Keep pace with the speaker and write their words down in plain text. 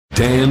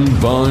Dan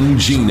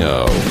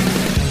Bongino.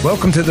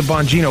 Welcome to the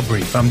Bongino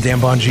Brief. I'm Dan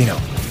Bongino.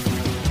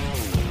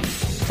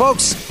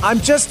 Folks, I'm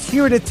just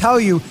here to tell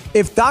you,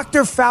 if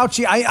Dr.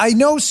 Fauci, I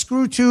know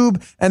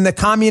ScrewTube and the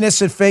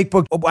communists at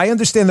Facebook, I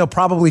understand they'll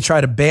probably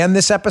try to ban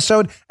this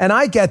episode, and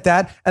I get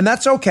that, and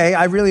that's okay.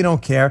 I really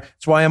don't care.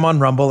 That's why I'm on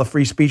Rumble, a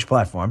free speech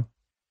platform.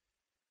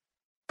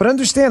 But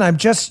understand, I'm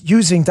just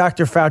using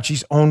Dr.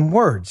 Fauci's own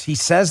words. He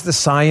says the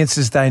science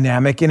is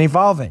dynamic and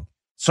evolving.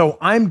 So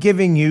I'm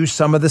giving you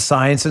some of the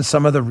science and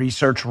some of the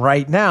research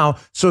right now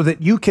so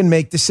that you can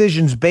make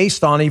decisions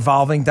based on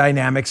evolving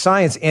dynamic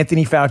science.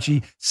 Anthony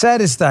Fauci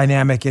said it's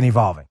dynamic and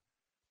evolving.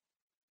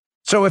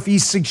 So if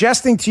he's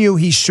suggesting to you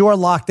he's sure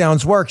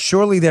lockdowns work,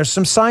 surely there's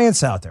some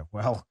science out there.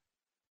 Well,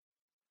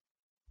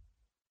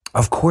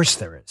 of course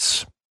there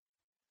is.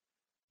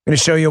 I'm going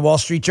to show you a Wall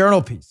Street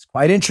Journal piece.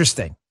 Quite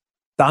interesting.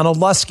 Donald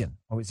Luskin.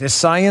 Oh, is this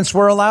science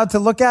we're allowed to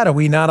look at? Are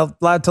we not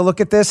allowed to look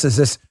at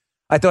this?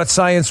 I thought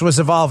science was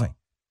evolving.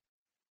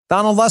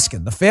 Donald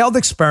Luskin, the failed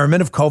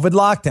experiment of COVID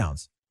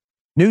lockdowns.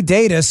 New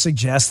data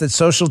suggests that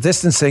social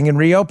distancing and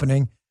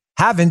reopening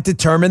haven't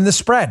determined the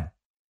spread.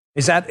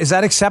 Is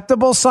that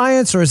acceptable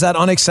science or is that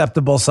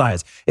unacceptable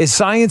science? Is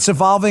science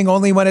evolving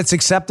only when it's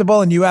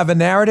acceptable and you have a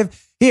narrative?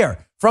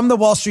 Here, from the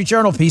Wall Street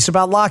Journal piece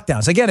about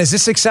lockdowns. Again, is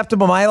this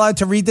acceptable? Am I allowed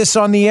to read this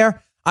on the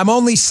air? I'm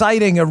only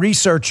citing a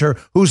researcher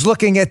who's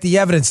looking at the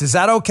evidence. Is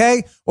that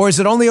okay? Or is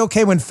it only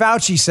okay when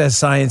Fauci says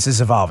science is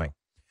evolving?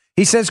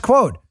 He says,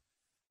 quote,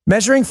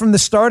 measuring from the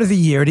start of the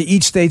year to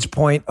each state's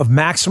point of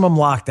maximum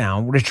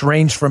lockdown, which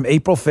ranged from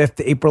April 5th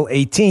to April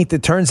 18th,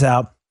 it turns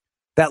out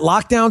that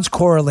lockdowns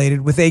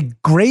correlated with a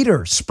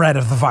greater spread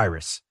of the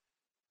virus.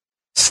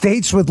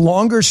 States with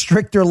longer,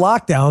 stricter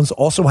lockdowns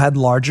also had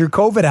larger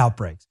COVID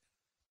outbreaks.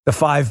 The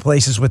 5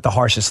 places with the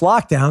harshest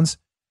lockdowns,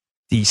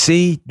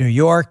 D.C., New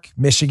York,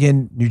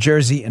 Michigan, New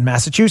Jersey, and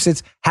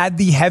Massachusetts, had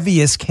the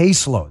heaviest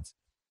caseloads.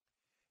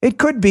 It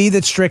could be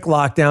that strict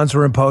lockdowns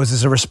were imposed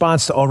as a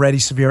response to already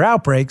severe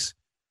outbreaks,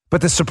 but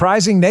the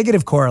surprising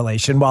negative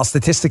correlation, while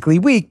statistically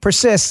weak,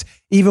 persists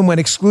even when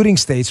excluding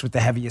states with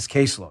the heaviest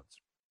caseloads.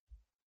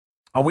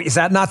 Is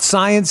that not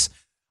science?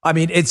 I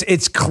mean,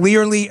 it's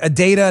clearly a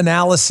data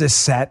analysis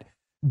set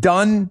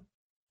done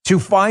to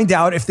find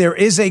out if there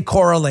is a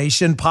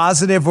correlation,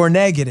 positive or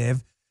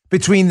negative,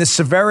 between the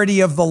severity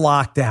of the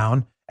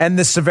lockdown and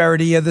the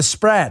severity of the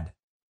spread.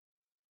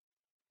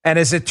 And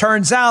as it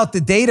turns out, the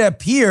data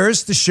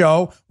appears to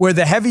show where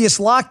the heaviest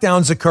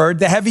lockdowns occurred,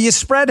 the heaviest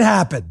spread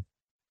happened.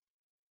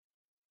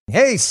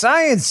 Hey,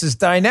 science is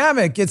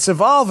dynamic. It's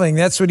evolving.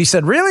 That's what he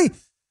said. Really?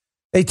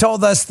 They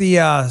told us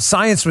the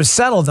science was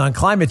settled on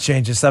climate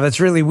change and stuff. It's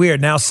really weird.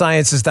 Now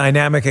science is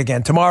dynamic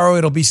again. Tomorrow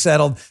it'll be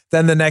settled.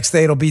 Then the next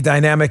day it'll be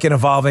dynamic and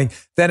evolving.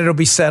 Then it'll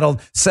be settled,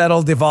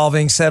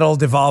 evolving,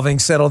 settled, evolving,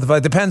 settled.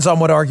 It depends on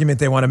what argument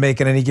they want to make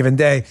at any given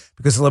day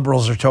because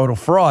liberals are total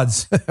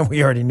frauds.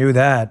 We already knew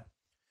that.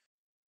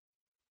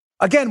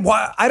 Again,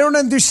 why I don't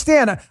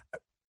understand.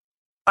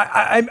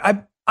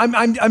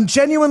 I'm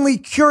genuinely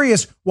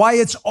curious why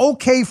it's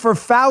okay for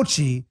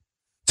Fauci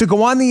to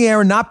go on the air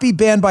and not be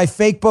banned by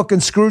Facebook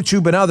and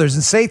ScrewTube and others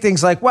and say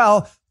things like,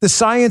 well, the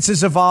science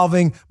is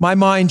evolving. My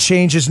mind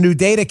changes. New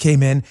data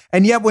came in.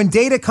 And yet when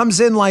data comes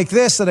in like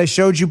this that I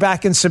showed you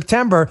back in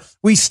September,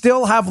 we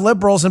still have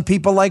liberals and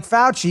people like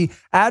Fauci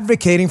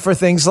advocating for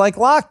things like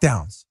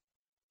lockdowns,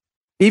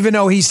 even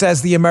though he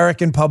says the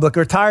American public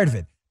are tired of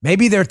it.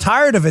 Maybe they're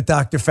tired of it,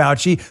 Dr.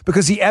 Fauci,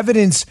 because the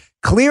evidence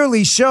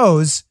clearly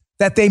shows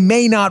that they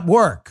may not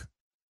work.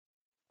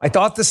 I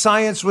thought the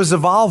science was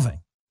evolving.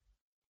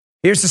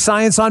 Here's the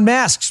science on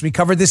masks. We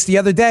covered this the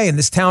other day in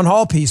this town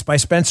hall piece by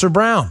Spencer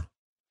Brown.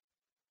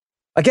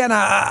 Again,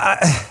 are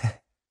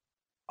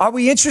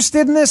we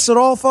interested in this at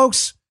all,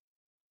 folks?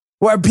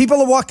 Where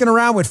people are walking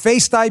around with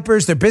face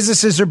diapers, their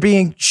businesses are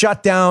being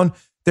shut down,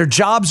 their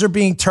jobs are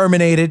being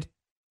terminated.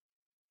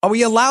 Are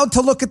we allowed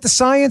to look at the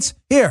science?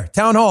 Here,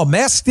 town hall.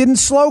 Masks didn't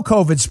slow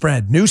COVID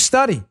spread. New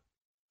study.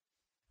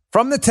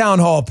 From the town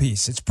hall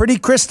piece. It's pretty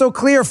crystal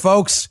clear,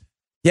 folks.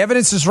 The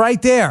evidence is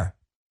right there.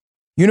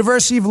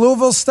 University of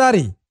Louisville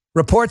study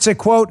reports that,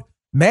 quote,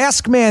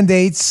 mask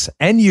mandates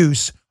and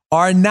use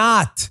are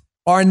not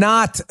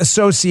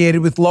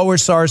associated with lower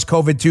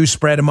SARS-CoV-2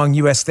 spread among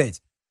U.S.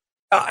 states.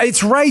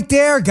 It's right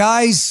there,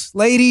 guys,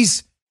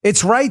 ladies.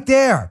 It's right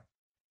there.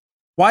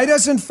 Why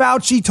doesn't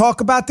Fauci talk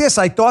about this?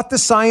 I thought the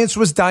science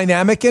was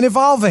dynamic and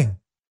evolving.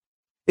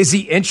 Is he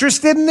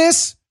interested in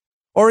this?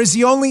 Or is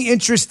he only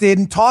interested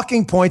in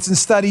talking points and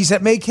studies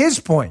that make his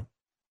point?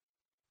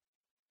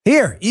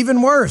 Here,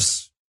 even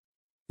worse.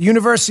 The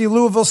University of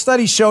Louisville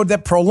study showed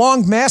that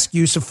prolonged mask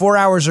use of 4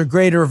 hours or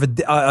greater of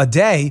a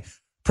day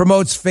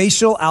promotes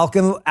facial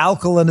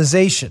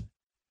alkalinization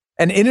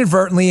and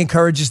inadvertently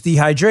encourages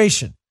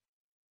dehydration,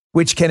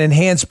 which can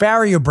enhance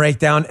barrier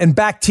breakdown and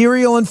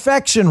bacterial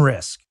infection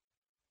risk.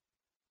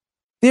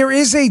 There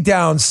is a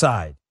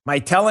downside. Am I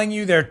telling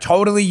you they're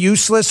totally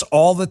useless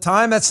all the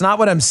time? That's not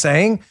what I'm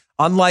saying.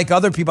 Unlike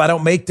other people, I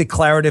don't make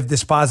declarative,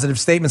 dispositive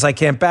statements I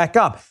can't back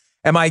up.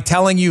 Am I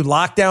telling you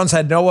lockdowns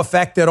had no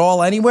effect at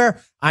all anywhere?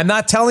 I'm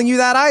not telling you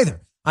that either.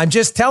 I'm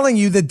just telling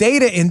you the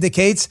data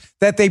indicates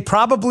that they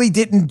probably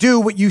didn't do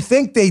what you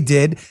think they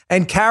did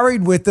and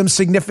carried with them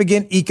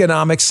significant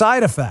economic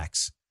side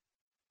effects.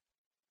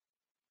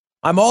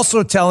 I'm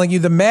also telling you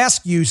the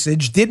mask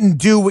usage didn't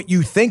do what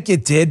you think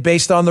it did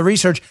based on the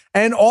research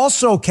and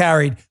also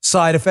carried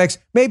side effects,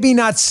 maybe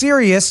not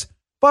serious,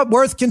 but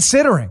worth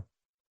considering.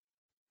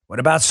 What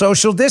about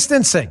social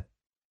distancing?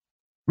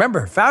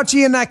 Remember,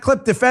 Fauci in that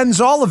clip defends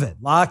all of it.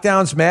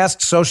 Lockdowns,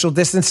 masks, social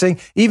distancing,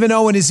 even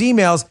though in his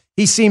emails,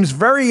 he seems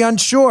very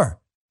unsure.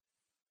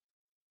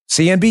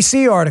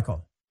 CNBC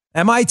article.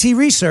 MIT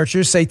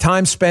researchers say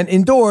time spent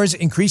indoors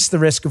increased the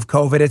risk of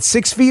COVID at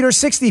 6 feet or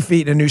 60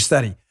 feet in a new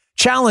study,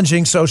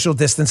 challenging social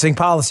distancing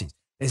policies.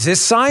 Is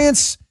this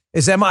science?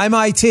 Is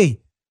MIT?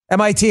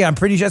 MIT, I'm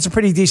pretty sure that's a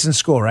pretty decent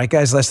school, right,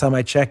 guys? Last time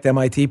I checked,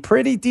 MIT,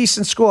 pretty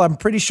decent school. I'm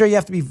pretty sure you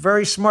have to be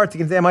very smart to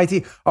get to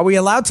MIT. Are we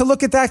allowed to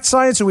look at that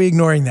science, or are we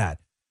ignoring that?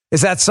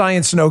 Is that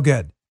science no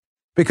good?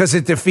 Because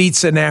it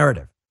defeats a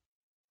narrative.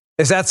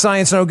 Is that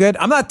science no good?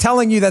 I'm not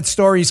telling you that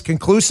story is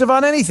conclusive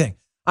on anything.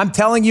 I'm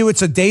telling you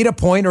it's a data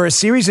point or a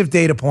series of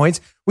data points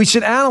we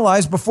should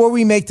analyze before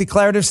we make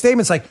declarative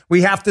statements like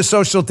we have to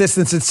social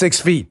distance at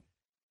 6 feet.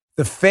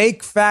 The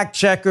fake fact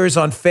checkers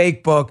on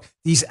Facebook,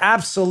 these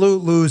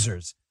absolute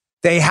losers,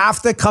 they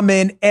have to come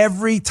in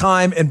every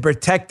time and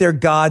protect their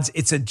gods.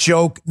 It's a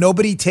joke.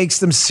 Nobody takes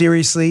them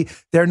seriously.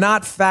 They're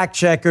not fact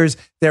checkers.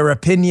 They're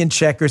opinion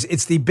checkers.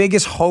 It's the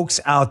biggest hoax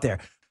out there.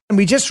 And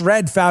we just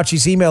read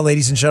Fauci's email,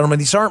 ladies and gentlemen.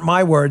 These aren't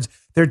my words.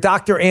 They're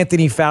Dr.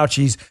 Anthony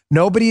Fauci's.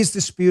 Nobody is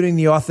disputing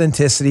the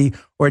authenticity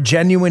or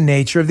genuine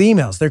nature of the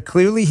emails. They're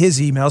clearly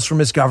his emails from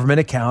his government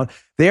account.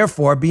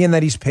 Therefore, being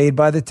that he's paid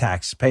by the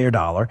taxpayer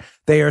dollar,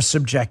 they are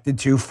subjected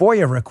to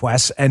FOIA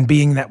requests. And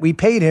being that we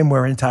paid him,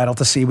 we're entitled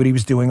to see what he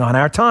was doing on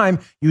our time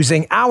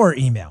using our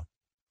email.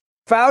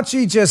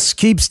 Fauci just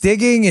keeps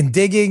digging and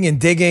digging and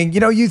digging.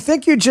 You know, you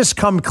think you just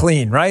come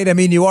clean, right? I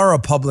mean, you are a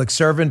public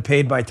servant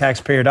paid by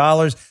taxpayer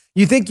dollars.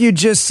 You think you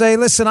just say,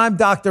 listen, I'm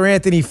Dr.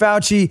 Anthony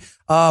Fauci.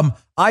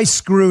 I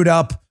screwed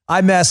up.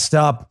 I messed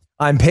up.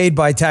 I'm paid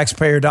by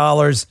taxpayer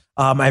dollars.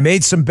 I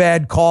made some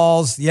bad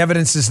calls. The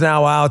evidence is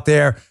now out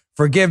there.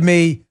 Forgive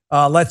me.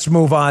 Let's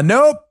move on.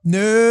 Nope.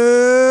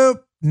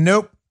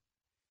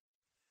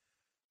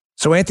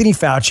 So Anthony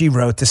Fauci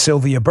wrote to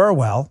Sylvia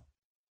Burwell,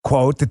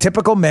 quote, the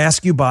typical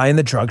mask you buy in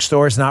the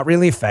drugstore is not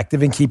really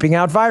effective in keeping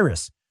out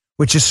virus,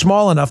 which is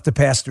small enough to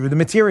pass through the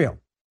material.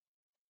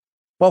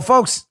 Well,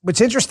 folks,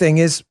 what's interesting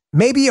is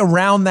maybe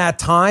around that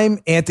time,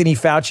 Anthony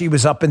Fauci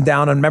was up and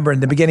down. And remember, in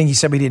the beginning, he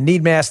said we didn't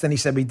need masks. Then he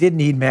said we did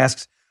need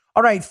masks.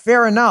 All right,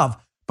 fair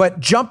enough. But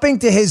jumping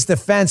to his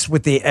defense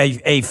with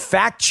a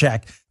fact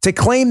check to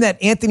claim that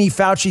Anthony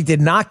Fauci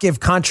did not give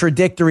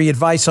contradictory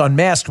advice on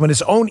masks when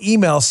his own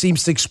email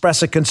seems to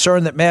express a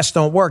concern that masks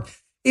don't work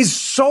is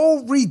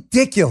so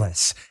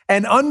ridiculous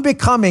and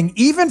unbecoming,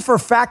 even for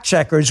fact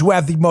checkers who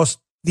have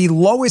the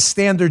lowest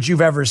standards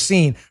you've ever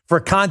seen for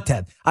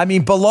content. I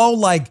mean, below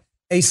like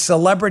a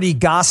celebrity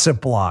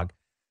gossip blog,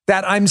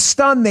 that I'm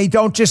stunned they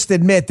don't just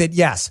admit that,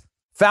 yes,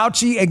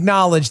 Fauci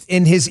acknowledged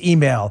in his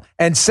email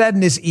and said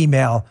in his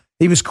email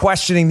he was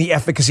questioning the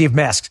efficacy of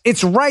masks.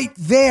 It's right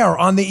there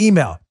on the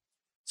email.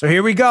 So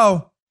here we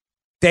go.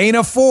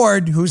 Dana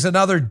Ford, who's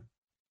another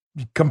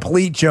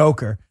complete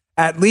joker,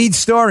 at Lead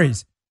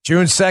Stories,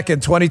 June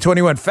 2nd,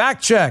 2021.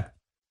 Fact check.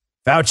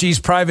 Fauci's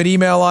private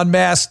email on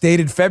masks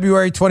dated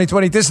February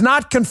 2020 does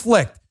not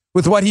conflict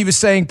with what he was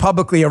saying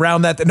publicly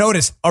around that.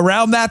 Notice,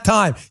 around that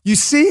time. You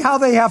see how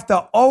they have to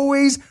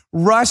always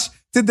rush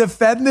to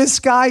defend this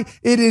guy?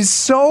 It is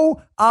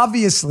so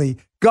obviously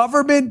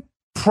government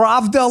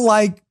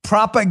Pravda-like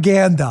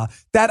propaganda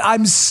that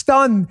I'm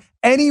stunned.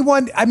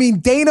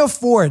 Dana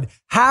Ford,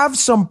 have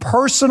some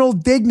personal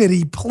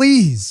dignity,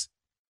 please.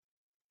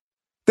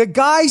 The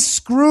guy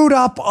screwed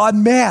up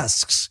on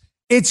masks.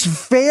 It's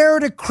fair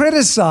to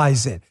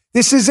criticize it.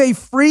 This is a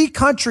free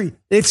country.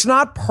 It's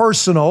not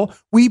personal.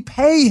 We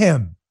pay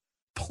him.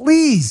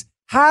 Please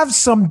have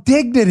some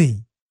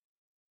dignity.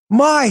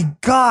 My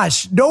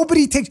gosh,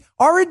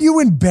 aren't you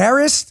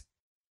embarrassed?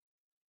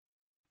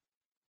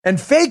 And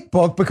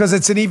Fakebook, because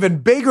it's an even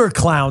bigger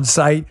clown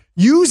site,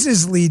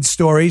 uses Lead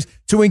Stories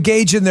to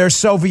engage in their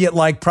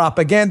Soviet-like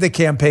propaganda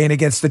campaign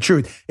against the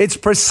truth. It's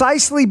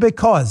precisely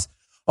because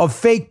of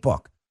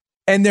Fakebook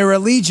and their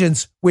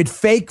allegiance with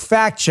fake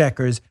fact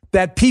checkers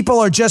that people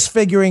are just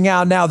figuring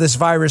out now this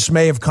virus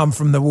may have come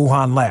from the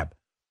Wuhan lab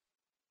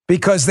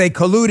because they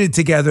colluded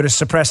together to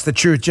suppress the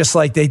truth, just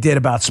like they did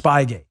about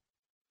Spygate.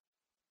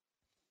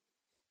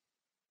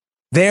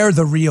 They're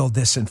the real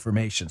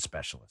disinformation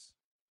specialists.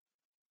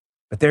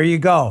 But there you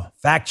go.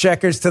 Fact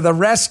checkers to the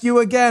rescue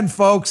again,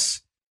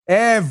 folks.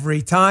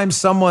 Every time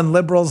someone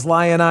liberals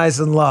lionize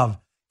and love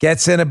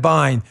gets in a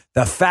bind,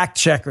 the fact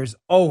checkers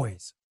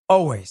always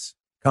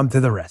come to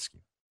the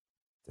rescue.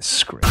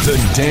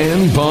 The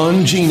Dan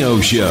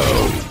Bongino Show.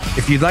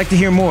 If you'd like to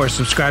hear more,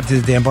 subscribe to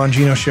the Dan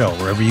Bongino Show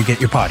wherever you get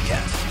your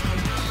podcasts.